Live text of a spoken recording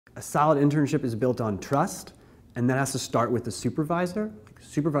A solid internship is built on trust, and that has to start with the supervisor.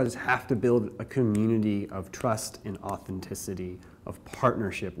 Supervisors have to build a community of trust and authenticity, of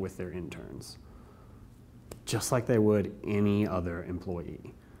partnership with their interns, just like they would any other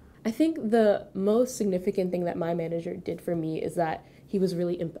employee. I think the most significant thing that my manager did for me is that he was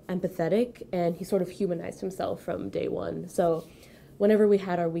really empathetic, and he sort of humanized himself from day one. So whenever we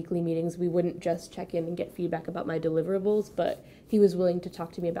had our weekly meetings, we wouldn't just check in and get feedback about my deliverables, but he was willing to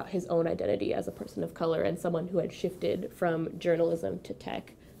talk to me about his own identity as a person of color and someone who had shifted from journalism to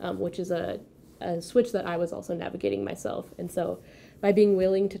tech, which is a switch that I was also navigating myself. And so by being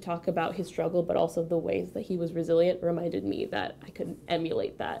willing to talk about his struggle, but also the ways that he was resilient, reminded me that I could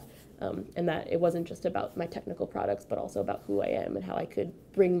emulate that, and that it wasn't just about my technical products, but also about who I am and how I could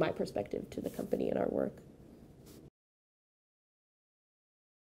bring my perspective to the company and our work.